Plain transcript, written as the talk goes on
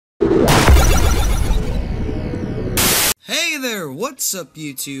Hey there, what's up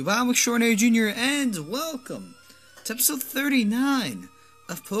YouTube? I'm Extraordinary Jr. and welcome to episode 39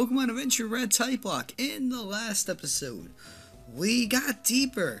 of Pokemon Adventure Red Typelocke. In the last episode, we got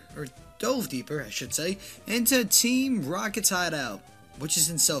deeper, or dove deeper, I should say, into Team Rocket's hideout, which is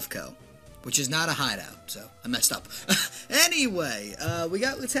in Selfco, which is not a hideout, so I messed up. Anyway, we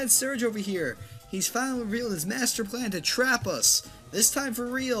got Lieutenant Surge over here. He's finally revealed his master plan to trap us, this time for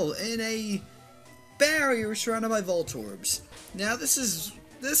real, in a barrier surrounded by Voltorbs. Now this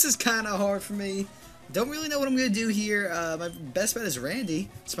is kind of hard for me. Don't really know what I'm gonna do here. My best bet is Randy,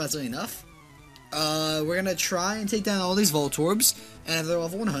 surprisingly enough. We're gonna try and take down all these Voltorbs, and if they're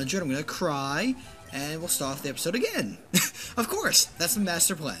level 100, I'm gonna cry, and we'll start off the episode again. Of course, that's the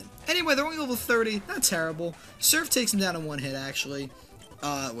master plan. Anyway, they're only level 30, not terrible. Surf takes them down in one hit, actually.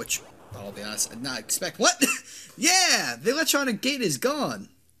 Which, I'll be honest, I did not expect. What? Yeah, the electronic gate is gone.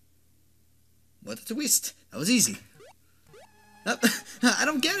 What a twist. That was easy. I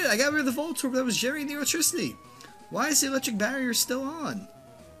don't get it. I got rid of the Voltorb that was generating the electricity. Why is the electric barrier still on?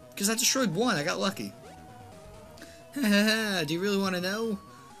 Because I destroyed one. I got lucky. Do you really want to know?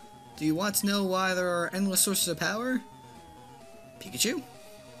 Do you want to know why there are endless sources of power? Pikachu?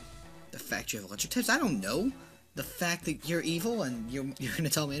 The fact you have electric types? I don't know. The fact that you're evil and you're going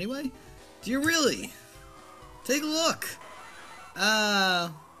to tell me anyway? Do you really? Take a look.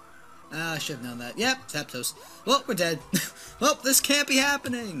 I should have known that. Yep, Zapdos. Well, we're dead. Well, this can't be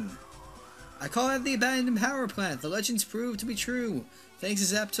happening. I call it the abandoned power plant. The legends prove to be true. Thanks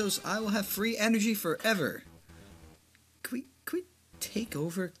to Zapdos, I will have free energy forever. Can we take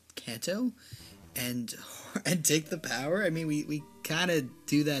over Kanto and take the power? I mean, we kind of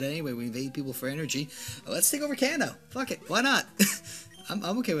do that anyway. We invade people for energy. Let's take over Kanto. Fuck it. Why not?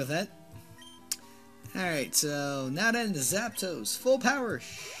 I'm okay with that. Alright, so now then, the Zapdos. Full power.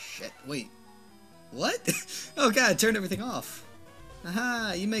 Shit, wait. What? Oh god, turn everything off.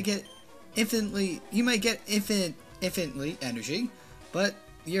 Aha, you may get infinitely energy, but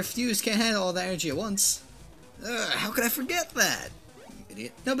your fuse can't handle all that energy at once. How could I forget that? You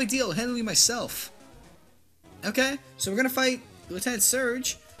idiot. No big deal, handle it myself. Okay, so we're gonna fight Lieutenant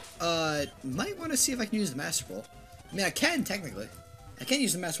Surge. Might want to see if I can use the Master Ball. I mean, I can, technically. I can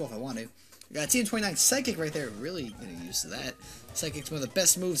use the Master Ball if I want to. I got TM29 Psychic right there, really gonna use that. Psychic's one of the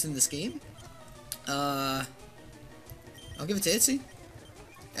best moves in this game. I'll give it to Itzy.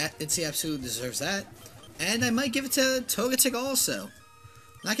 Itzy absolutely deserves that. And I might give it to Togetic also.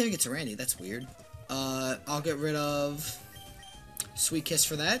 Not giving it to Randy, that's weird. I'll get rid of Sweet Kiss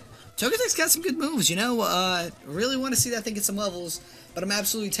for that. Togetic's got some good moves, you know. Really want to see that thing get some levels, but I'm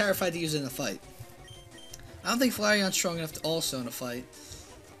absolutely terrified to use it in a fight. I don't think Flareon's strong enough to also in a fight.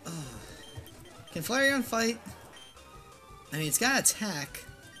 Can Flareon fight? I mean, it's got attack,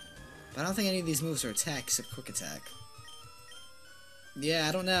 but I don't think any of these moves are attack except quick attack. Yeah,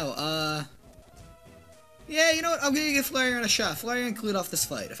 I don't know. Yeah, you know what? I'm gonna give Flareon a shot. Flareon can lead off this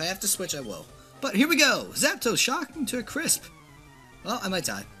fight. If I have to switch, I will. But here we go. Zapdos shocking to a crisp. Well, I might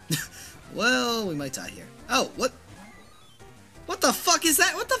die. Well, we might die here. Oh, what? What the fuck is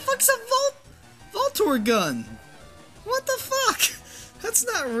that? What the fuck's a Voltorb gun? What the fuck? That's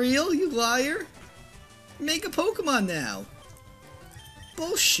not real, you liar. Make a Pokemon now.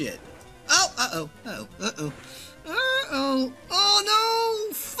 Bullshit. Oh, uh-oh, uh-oh, uh-oh. Uh-oh. Oh,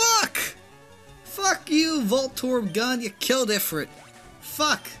 no! Fuck! Fuck you, Voltorb gun. You killed it for it.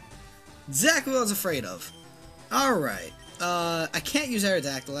 Fuck. Exactly what I was afraid of. Alright. I can't use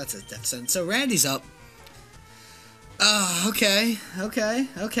Aerodactyl. That's a death sentence. So Randy's up. Okay.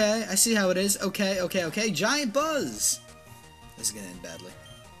 I see how it is. Okay. Giant Buzz. This is gonna end badly.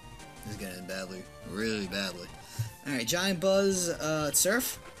 Really badly. Alright, Giant Buzz,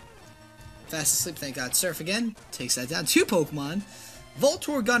 Surf. Fast asleep, thank god. Surf again. Takes that down. 2 Pokemon.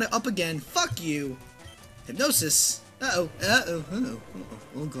 Voltorb got it up again. Fuck you. Hypnosis. Uh-oh.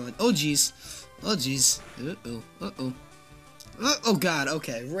 Oh god. Oh jeez. Oh god,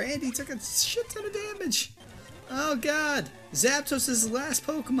 okay. Randy took a shit ton of damage. Oh god. Zapdos is the last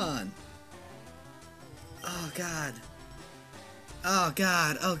Pokemon. Oh god. Oh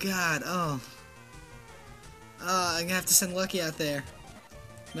god. I'm gonna have to send Lucky out there.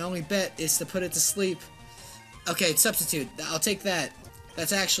 My only bet is to put it to sleep. Okay, substitute. I'll take that.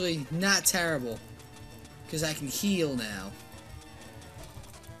 That's actually not terrible. Because I can heal now.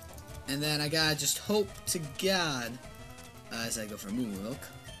 And then I gotta just hope to god, as I go for Moo Milk,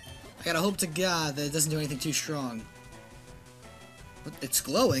 I gotta hope to god that it doesn't do anything too strong. What? It's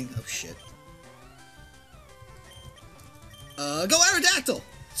glowing? Oh shit. Go Aerodactyl!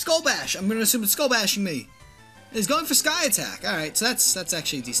 Skull Bash! I'm gonna assume it's Skull Bashing me. It's going for Sky Attack. Alright, so that's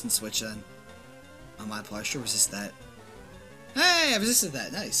actually a decent switch then. On my part, sure resist that. Hey, I resisted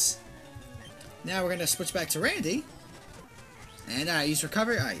that. Nice. Now we're gonna switch back to Randy. And use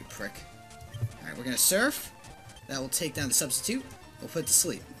recovery. Alright, you prick. Alright, we're gonna surf. That will take down the substitute. We'll put it to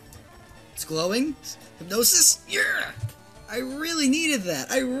sleep. It's glowing. Hypnosis. Yeah! I really needed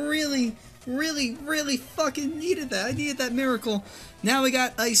that. I really fucking needed that. I needed that miracle. Now we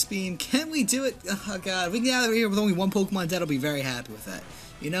got Ice Beam. Can we do it? Oh god. We can get out of here with only one Pokemon death. I'll be very happy with that.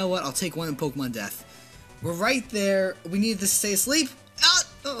 You know what? I'll take one Pokemon death. We're right there. We need this to stay asleep. Ah!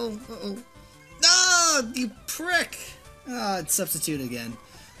 Uh-oh. Uh-oh. No! You prick! Ah, it's substitute again.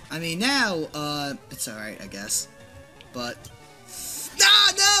 I mean, now, it's alright, I guess. But...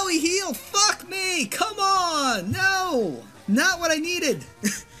 Ah, no! He healed! Fuck me! Come on! No! Not what I needed!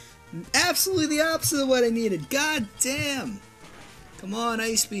 Absolutely the opposite of what I needed. God damn! Come on,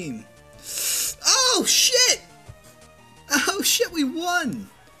 Ice Beam. Oh, shit! Oh, shit, we won!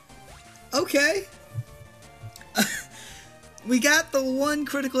 Okay. We got the one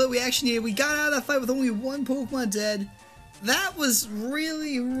critical hit we actually needed. We got out of that fight with only one Pokemon dead. That was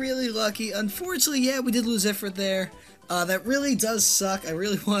really lucky. Unfortunately, yeah, we did lose Ifrit there. That really does suck. I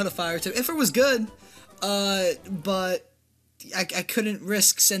really wanted a fire type. Ifrit was good, but I couldn't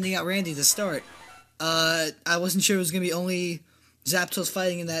risk sending out Randy to start. I wasn't sure it was gonna be only Zapdos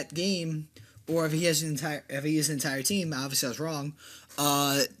fighting in that game, or if he has an entire team. Obviously, I was wrong.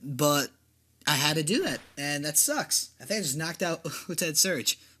 But I had to do that, and that sucks. I think I just knocked out Lieutenant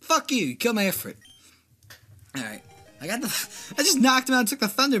Surge. Fuck you! Kill my Ifrit. All right. I just knocked him out and took the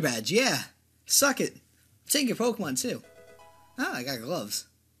Thunder Badge. Yeah. Suck it. Take your Pokemon, too. Oh, I got gloves.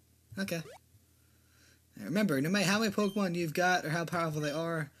 Okay. Now remember, no matter how many Pokemon you've got or how powerful they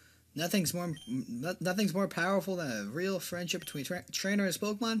are, nothing's more powerful than a real friendship between trainer and his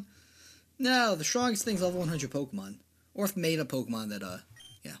Pokemon. No, the strongest thing's level 100 Pokemon. Or if made-up Pokemon that,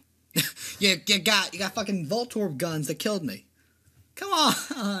 yeah. you got fucking Voltorb guns that killed me. Come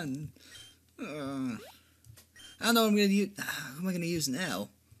on! I don't know what I'm gonna use. Who am I gonna use now?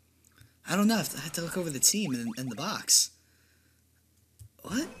 I don't know. I have to look over the team in the box.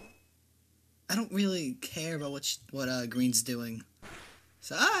 What? I don't really care about what Green's doing.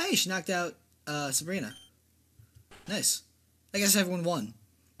 So hey, she knocked out Sabrina. Nice. I guess everyone won,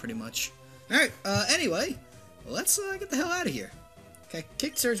 pretty much. All right. Anyway, let's get the hell out of here. Okay,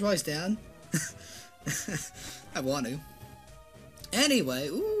 kick Surge while he's down. I want to. Anyway,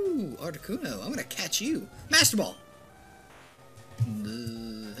 ooh, Articuno, I'm gonna catch you. Master Ball!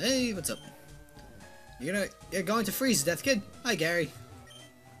 Hey, what's up? You're going to freeze to death, kid? Hi, Gary.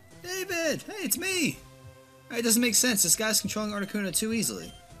 David! Hey, it's me! It doesn't make sense. This guy's controlling Articuno too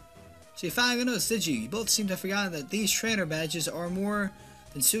easily. So you finally noticed, did you? You both seem to have forgotten that these trainer badges are more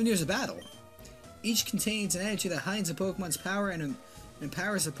than souvenirs of battle. Each contains an energy that heightens a Pokemon's power and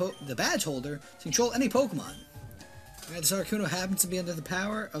empowers the badge holder to control any Pokemon. This Articuno happens to be under the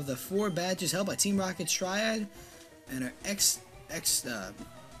power of the 4 badges held by Team Rocket's Triad and our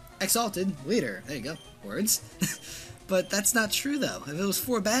exalted leader. There you go. Words. But that's not true, though. If it was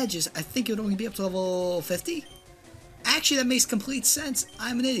 4 badges, I think it would only be up to level 50. Actually, that makes complete sense.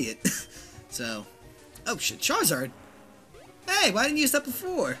 I'm an idiot. So, oh shit, Charizard. Hey, why didn't you use that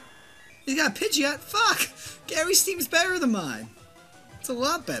before? He's got a Pidgeot. Fuck! Gary's team's better than mine. It's a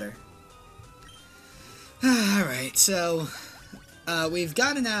lot better. Alright, so we've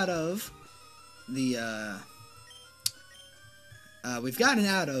gotten out of the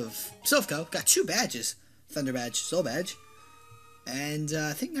Silphco, got 2 badges, Thunder Badge, Soul Badge, and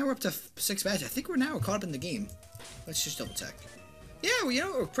I think now we're up to 6 badges. I think we're caught up in the game. Let's just double check. Yeah,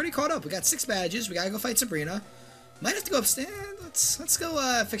 we're pretty caught up. We got 6 badges. We gotta go fight Sabrina. Might have to go upstairs. Let's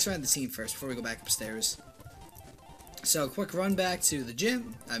go fix around the team first before we go back upstairs. So quick run back to the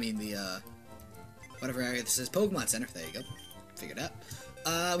gym. I mean the whatever area this is, Pokemon Center. There you go. Figured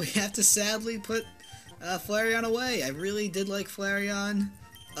out. We have to sadly put Flareon away. I really did like Flareon.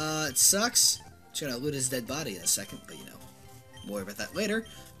 It sucks. Just gonna loot his dead body in a second, but you know, we'll worry about that later.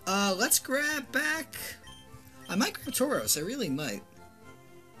 Let's grab back. I might grab Tauros. I really might.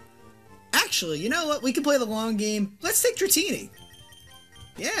 Actually, you know what? We can play the long game. Let's take Dratini.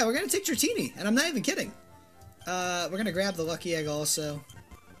 Yeah, we're gonna take Dratini, and I'm not even kidding. We're gonna grab the Lucky Egg also.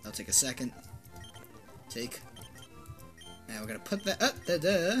 That'll take a second. Take. Now we're gonna put that.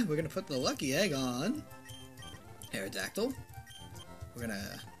 We're gonna put the Lucky Egg on Aerodactyl. We're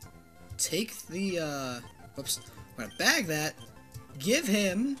gonna take the. Whoops. We're gonna bag that. Give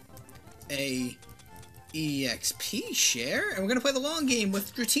him a EXP share, and we're gonna play the long game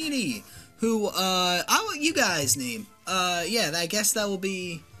with Dratini, who I'll let you guys name. Yeah, I guess that will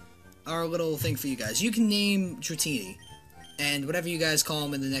be our little thing for you guys. You can name Dratini, and whatever you guys call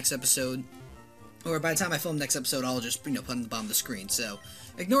him in the next episode, or by the time I film next episode, I'll just, put on the bottom of the screen. So,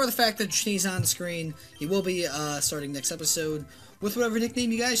 ignore the fact that Dratini's on the screen. He will be starting next episode with whatever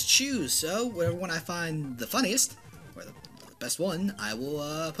nickname you guys choose. So, whatever one I find the funniest, or the best one, I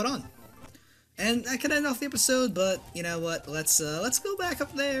will put on. And I could end off the episode, but you know what? Let's go back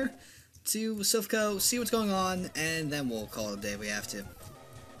up there to Silphco, see what's going on, and then we'll call it a day if we have to.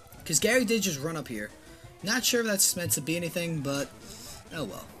 Because Gary did just run up here. Not sure if that's meant to be anything, but oh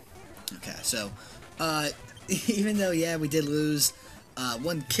well. Okay, so even though, yeah, we did lose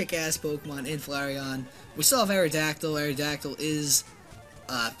one kick-ass Pokemon in Flareon, we still have Aerodactyl. Aerodactyl is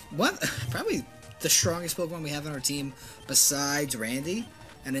probably the strongest Pokemon we have on our team besides Randy.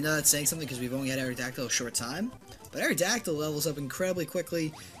 And I know that's saying something because we've only had Aerodactyl a short time. But Aerodactyl levels up incredibly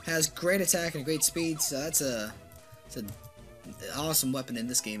quickly, has great attack and great speed, so that's an awesome weapon in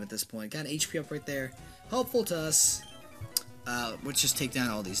this game at this point. Got an HP up right there. Helpful to us. Let's just take down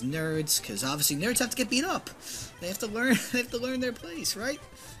all these nerds, because obviously nerds have to get beat up. They have to learn. They have to learn their place, right?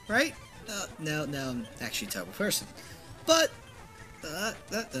 Right? No, I'm actually a terrible person. But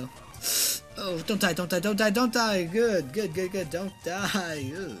no. Oh, don't die! Don't die! Don't die! Don't die! Good. Don't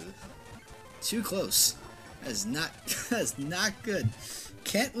die. Ugh. Too close. That is not. That is not good.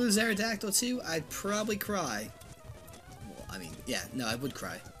 Can't lose Aerodactyl too. I'd probably cry. Well, I mean, yeah, no, I would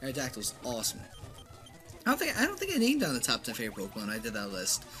cry. Aerodactyl's awesome. I don't think I named down the top 10 favorite Pokemon when I did that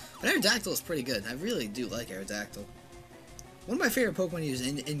list. But Aerodactyl is pretty good. I really do like Aerodactyl. One of my favorite Pokemon to use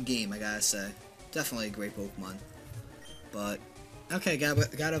in game, I gotta say. Definitely a great Pokemon. But okay,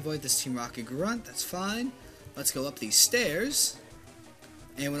 gotta avoid this Team Rocket Grunt. That's fine. Let's go up these stairs.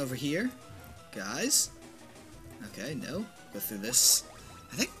 Anyone over here, guys? Okay, no. Go through this.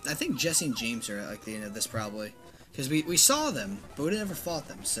 I think Jesse and James are at like the end of this probably, because we saw them, but we never fought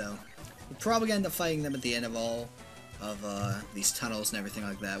them. So we're probably gonna end up fighting them at the end of all of these tunnels and everything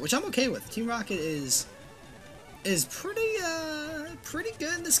like that, which I'm okay with. Team Rocket is pretty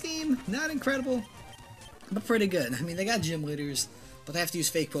good in this game. Not incredible, but pretty good. I mean, they got gym leaders, but they have to use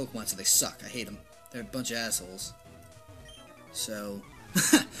fake Pokemon, so they suck. I hate them. They're a bunch of assholes. So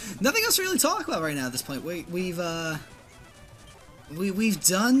nothing else to really talk about right now at this point. We've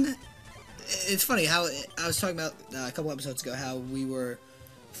done. It's funny how I was talking about a couple episodes ago how we were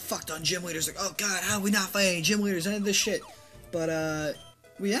fucked on gym leaders. Like, oh god, how are we not fighting gym leaders? None of this shit. But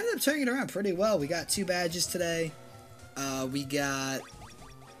we ended up turning it around pretty well. We got 2 badges today. We got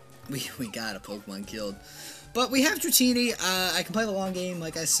a Pokemon killed. But we have Dratini. I can play the long game,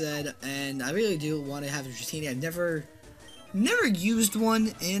 like I said, and I really do want to have a Dratini. I've never used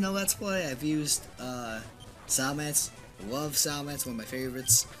one in a Let's Play. I've used Salamence. Love Salamence, one of my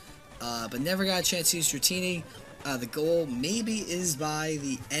favorites. But never got a chance to use Dratini. The goal maybe is by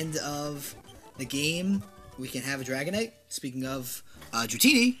the end of the game we can have a Dragonite. Speaking of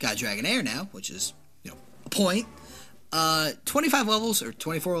Dratini, got Dragonair now, which is, a point. 25 levels, or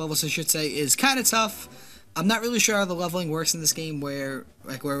 24 levels I should say, is kind of tough. I'm not really sure how the leveling works in this game where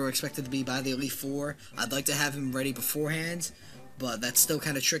we're expected to be by the Elite Four. I'd like to have him ready beforehand, but that's still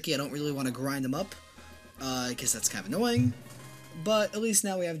kind of tricky. I don't really want to grind him up, because that's kind of annoying. But at least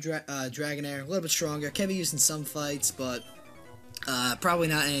now we have Dragonair, a little bit stronger. Can be used in some fights, but probably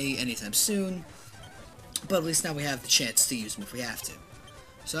not anytime soon. But at least now we have the chance to use him if we have to.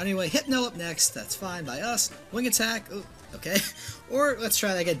 So anyway, Hypno up next. That's fine by us. Wing attack. Ooh, okay. Or let's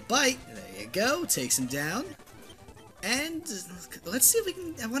try that again. Bite. There you go. Takes him down. And let's see if we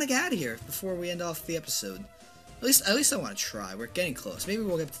can. I want to get out of here before we end off the episode. At least I want to try. We're getting close. Maybe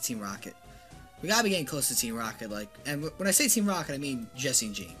we'll get up to Team Rocket. We gotta be getting close to Team Rocket. And when I say Team Rocket, I mean Jesse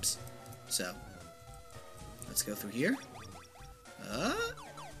and James. So let's go through here.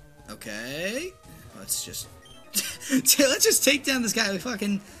 Okay. Let's just take down this guy. We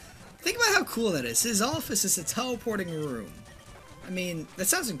fucking think about how cool that is. His office is a teleporting room. I mean, that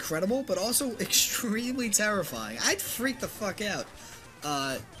sounds incredible, but also extremely terrifying. I'd freak the fuck out.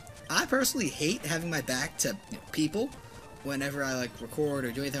 I personally hate having my back to people whenever I record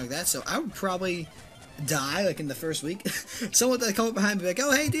or do anything like that. So I would probably die in the first week. Someone would come up behind me, like,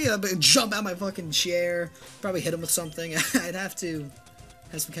 "Oh hey, dude!" I'd jump out my fucking chair, probably hit him with something. I'd have to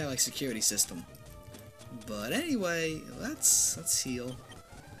have some kind of security system. But anyway, let's heal.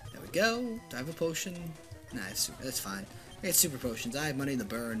 There we go. Do I have a potion? Nah, that's fine. I got super potions. I have money to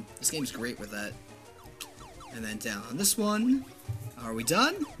burn. This game's great with that. And then down on this one. Are we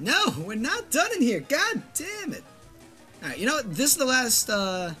done? No, we're not done in here. God damn it. Alright, you know what? This is the last,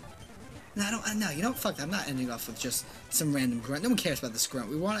 no, you know what? Fuck that. I'm not ending off with just some random grunt. No one cares about this grunt.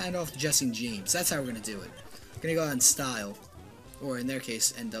 We want to end off with Jesse and James. That's how we're going to do it. We're going to go out in style. Or in their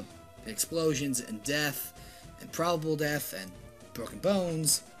case, end up in explosions and death, and probable death, and broken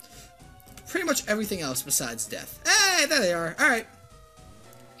bones. pretty much everything else besides death. Hey, there they are. Alright.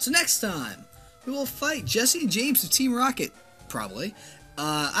 So next time, we will fight Jesse and James of Team Rocket. Probably.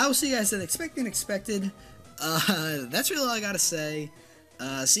 I will see you guys at Expect the Unexpected. That's really all I gotta say.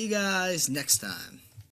 See you guys next time.